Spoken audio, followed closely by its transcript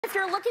If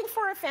you're looking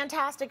for a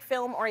fantastic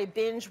film or a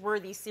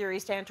binge-worthy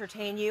series to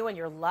entertain you and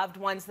your loved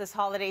ones this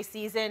holiday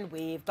season,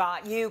 we've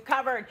got you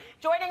covered.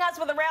 Joining us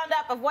with a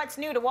roundup of what's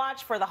new to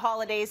watch for the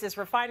holidays is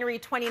Refinery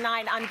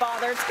 29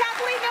 Unbothered's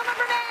Kathleen Newman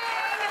Bremang.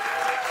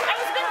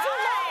 It's been too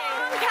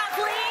long,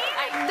 Kathleen.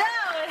 I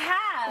know, it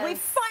has. We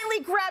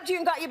finally grabbed you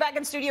and got you back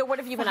in studio. What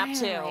have you been up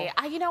to?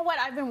 You know what?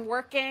 I've been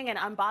working, and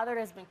Unbothered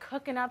has been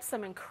cooking up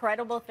some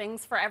incredible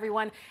things for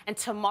everyone. And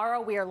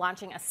tomorrow we are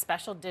launching a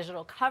special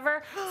digital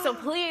cover. So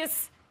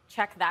please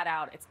check that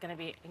out. It's going to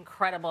be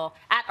incredible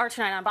at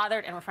R29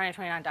 Unbothered and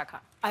refinery29.com.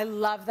 I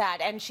love that.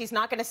 And she's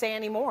not going to say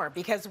any more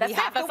because we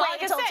have to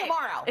wait until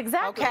tomorrow.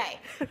 Exactly. Okay.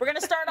 We're going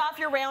to start off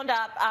your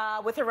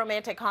roundup with a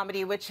romantic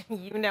comedy, which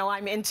you know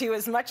I'm into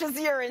as much as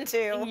you're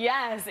into.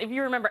 Yes. If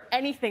you remember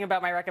anything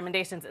about my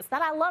recommendations, it's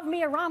that I love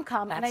me a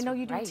rom-com, and I know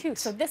you do too.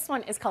 So this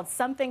one is called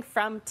Something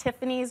from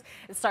Tiffany's.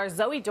 It stars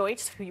Zoe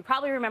Deutsch, who you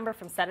probably remember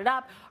from Set It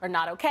Up or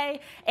Not Okay,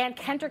 and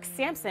Kendrick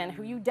Sampson,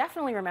 who you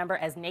definitely remember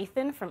as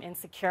Nathan from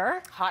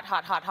Insecure. Hot,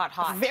 hot, hot, hot,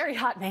 hot. Very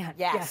hot man.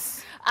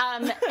 Yes.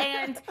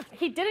 And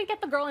he didn't get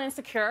the girl in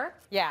Insecure.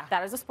 Yeah.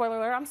 That is a spoiler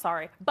alert, I'm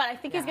sorry. But I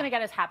think he's going to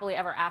get his happily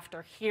ever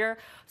after here.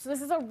 So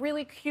this is a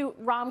really cute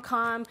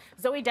rom-com.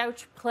 Zoe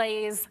Deutsch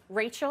plays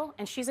Rachel,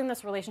 and she's in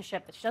this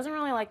relationship that she doesn't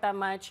really like that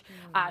much.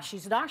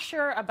 She's not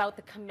sure about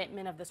the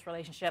commitment of this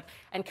relationship.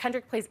 And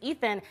Kendrick plays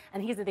Ethan,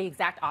 and he's the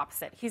exact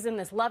opposite. He's in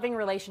this loving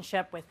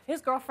relationship with his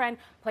girlfriend,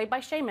 played by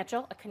Shay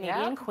Mitchell, a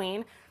Canadian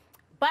queen.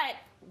 But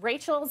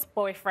Rachel's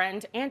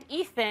boyfriend and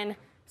Ethan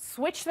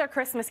switch their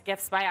Christmas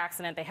gifts by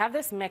accident. They have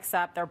this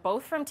mix-up. They're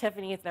both from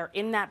Tiffany's. They're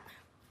in that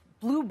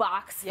blue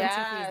box from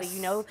Tiffany's that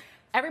you know.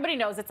 Everybody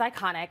knows it's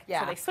iconic.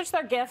 So they switch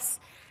their gifts.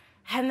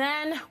 And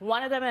then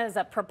one of them is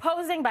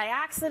proposing by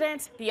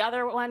accident. The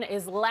other one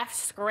is left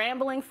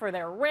scrambling for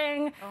their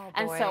ring.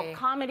 And so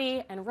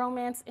comedy and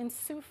romance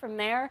ensue from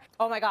there.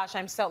 Oh my gosh,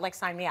 I'm so,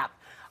 sign me up.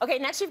 Okay,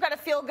 next you've got a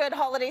feel-good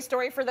holiday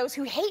story for those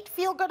who hate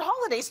feel-good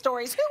holiday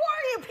stories. Who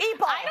are you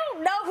people? I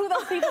don't know who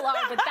those people are,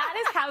 but that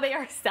is how they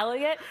are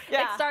selling it.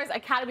 It stars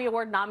Academy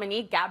Award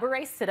nominee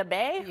Gabourey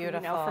Sidibe, who you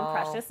know from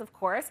Precious, of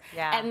course,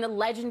 and the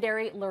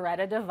legendary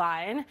Loretta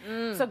Devine.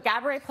 So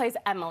Gabourey plays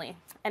Emily,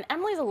 and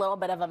Emily's a little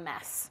bit of a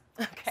mess.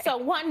 So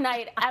one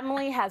night,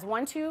 Emily has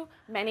one too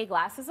many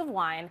glasses of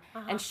wine,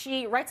 and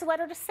she writes a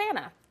letter to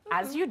Santa,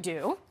 as you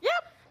do.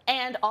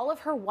 And all of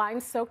her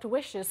wine-soaked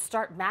wishes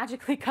start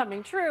magically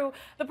coming true.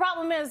 The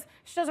problem is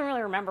she doesn't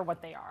really remember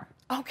what they are.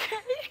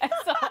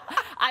 So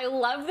I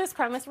love this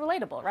premise.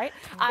 Relatable, right?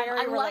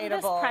 Very relatable. I love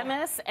this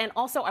premise, and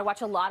also I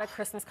watch a lot of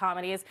Christmas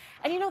comedies,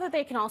 and you know that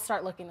they can all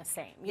start looking the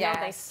same. You know,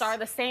 they star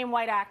the same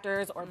white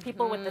actors or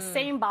people with the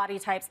same body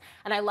types,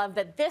 and I love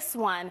that this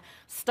one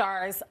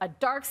stars a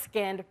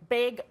dark-skinned,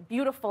 big,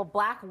 beautiful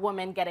black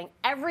woman getting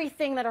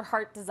everything that her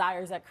heart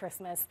desires at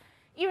Christmas,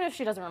 even if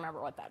she doesn't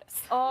remember what that is.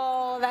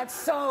 Oh, that's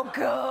so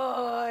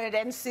good.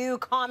 And Sue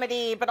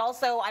comedy, but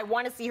also I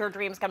want to see her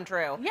dreams come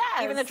true.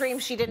 Even the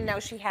dreams she didn't know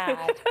she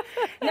had.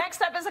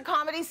 Next up is a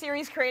comedy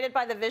series created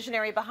by the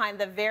visionary behind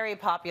the very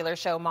popular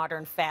show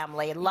Modern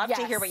Family. Love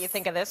to hear what you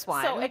think of this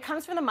one. So it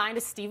comes from the mind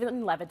of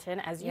Stephen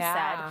Levitan, as you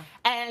said.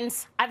 And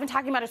I've been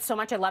talking about it so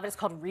much. I love it. It's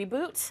called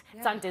Reboot.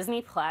 It's on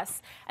Disney+.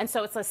 And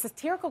so it's a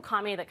satirical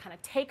comedy that kind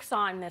of takes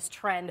on this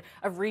trend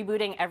of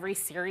rebooting every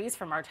series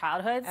from our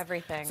childhoods.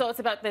 So it's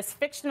about this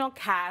fictional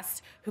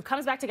cast who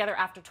comes back together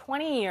after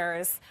 20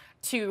 years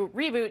to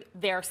reboot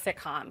their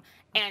sitcom.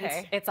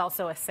 And it's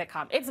also a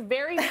sitcom. It's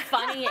very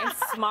funny and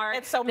smart.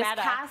 It's so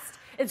meta.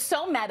 It's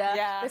so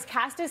meta. This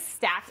cast is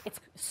stacked. It's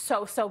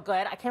so, so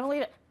good. I can't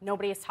believe it.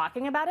 Nobody is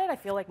talking about it. I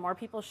feel like more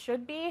people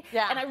should be.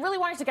 And I really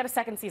wanted to get a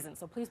second season,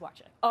 so please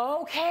watch it.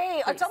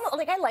 It's almost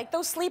like I like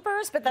those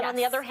sleepers, but then on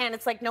the other hand,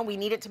 it's like, no, we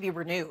need it to be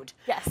renewed.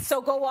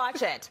 So go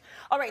watch it.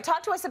 All right,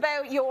 talk to us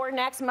about your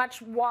next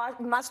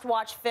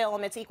must-watch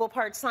film. It's equal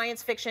parts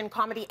science fiction,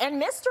 comedy, and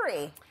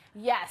mystery.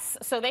 Yes.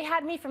 So they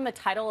had me from the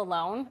title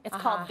alone. It's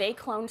called They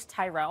Cloned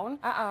Tyrone.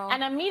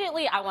 And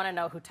immediately I want to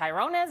know who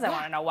Tyrone is. I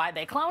want to know why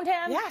they cloned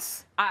him.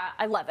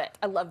 I love it.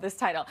 I love this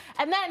title.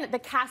 And then the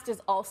cast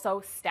is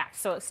also stacked.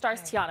 So it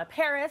stars Tiana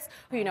Paris,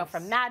 who you know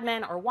from Mad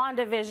Men or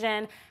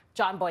WandaVision,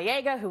 John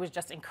Boyega, who was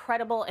just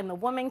incredible in The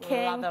Woman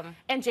King,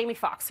 and Jamie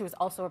Foxx, who is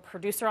also a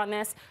producer on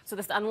this. So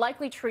this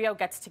unlikely trio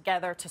gets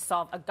together to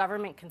solve a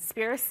government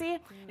conspiracy.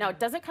 Now, it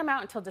doesn't come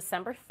out until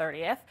December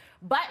 30th,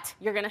 but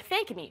you're going to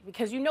thank me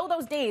because you know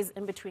those days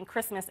in between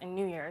Christmas and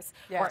New Year's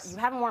where you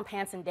haven't worn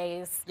pants in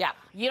days.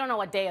 You don't know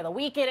what day of the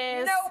week it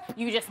is.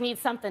 You just need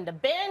something to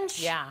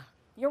binge.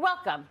 You're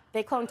welcome.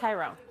 They Cloned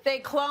Tyrone. They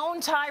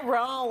Cloned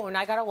Tyrone.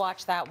 I got to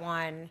watch that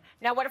one.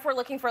 Now, what if we're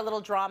looking for a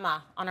little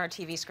drama on our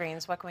TV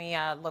screens? What can we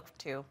look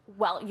to?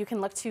 Well, you can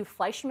look to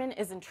Fleischman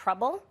is in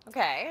Trouble.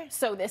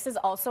 So this is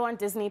also on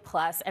Disney+,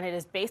 and it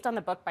is based on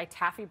the book by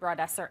Taffy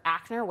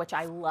Brodesser-Akner, which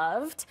I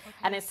loved.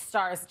 And it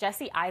stars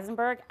Jesse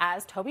Eisenberg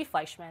as Toby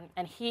Fleischman,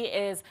 and he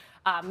is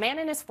a man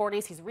in his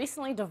 40s. He's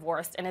recently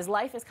divorced, and his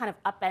life is kind of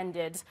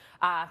upended,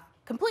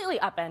 completely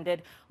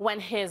upended when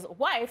his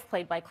wife,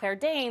 played by Claire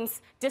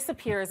Danes,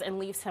 disappears and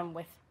leaves him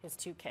with his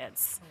two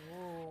kids.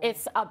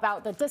 It's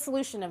about the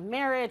dissolution of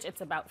marriage.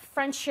 It's about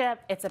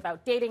friendship. It's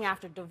about dating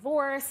after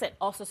divorce. It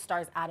also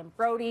stars Adam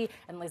Brody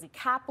and Lizzie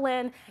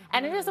Kaplan.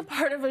 And it is a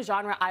part of a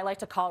genre I like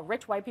to call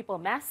rich white people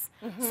mess.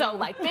 So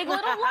like Big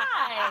Little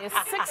Lies,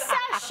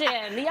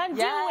 Succession, The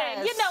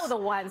Undoing, you know the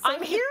ones. So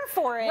I'm here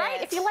for it.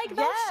 Right? If you like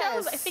those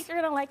shows, I think you're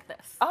going to like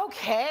this.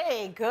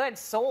 Okay, good,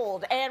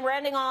 sold. And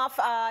rounding off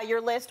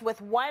your list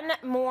with one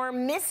more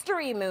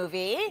mystery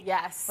movie.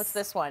 Yes. What's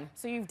this one?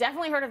 So you've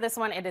definitely heard of this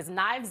one. It is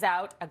Knives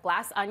Out, a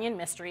glass onion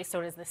mystery.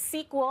 So it is the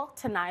sequel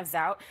to Knives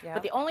Out. Yep.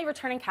 But the only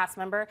returning cast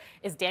member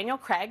is Daniel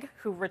Craig,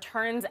 who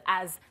returns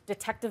as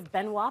Detective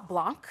Benoit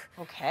Blanc.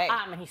 Okay.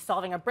 And he's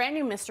solving a brand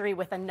new mystery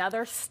with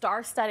another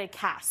star-studded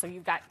cast. So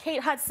you've got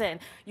Kate Hudson,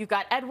 you've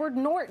got Edward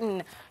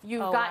Norton,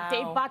 you've got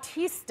Dave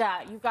Bautista,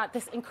 you've got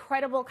this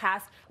incredible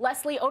cast,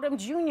 Leslie Odom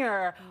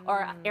Jr.,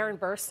 or Aaron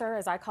Burster,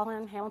 as I call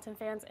him, Hamilton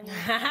fans.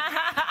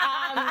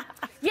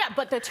 Yeah,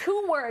 but the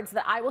two words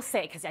that I will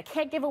say, because I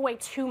can't give away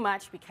too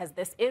much because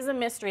this is a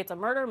mystery, it's a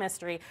murder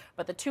mystery,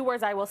 but the two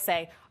words I will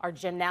say are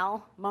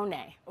Janelle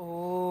Monáe.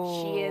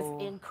 Ooh. She is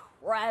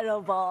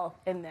incredible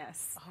in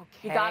this.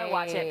 Okay. You gotta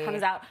watch it. It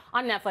comes out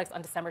on Netflix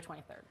on December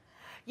 23rd.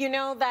 You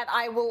know that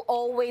I will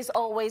always,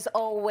 always,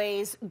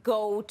 always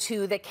go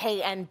to the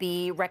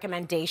KNB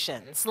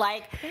recommendations.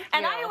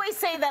 And I always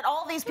say that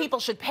all these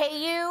people should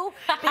pay you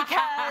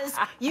because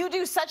you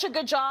do such a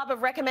good job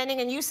of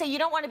recommending, and you say you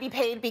don't want to be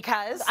paid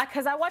because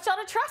I want y'all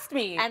to trust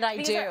me. And I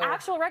These do. are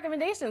actual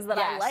recommendations that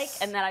I like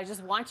and that I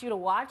just want you to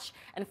watch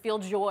and feel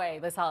joy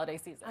this holiday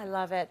season. I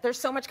love it. There's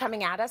so much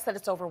coming at us that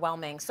it's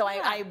overwhelming. So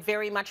I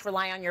very much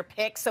rely on your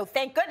picks. So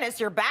thank goodness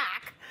you're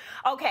back.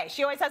 Okay,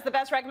 she always has the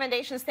best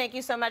recommendations. Thank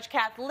you so much,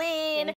 Kathleen.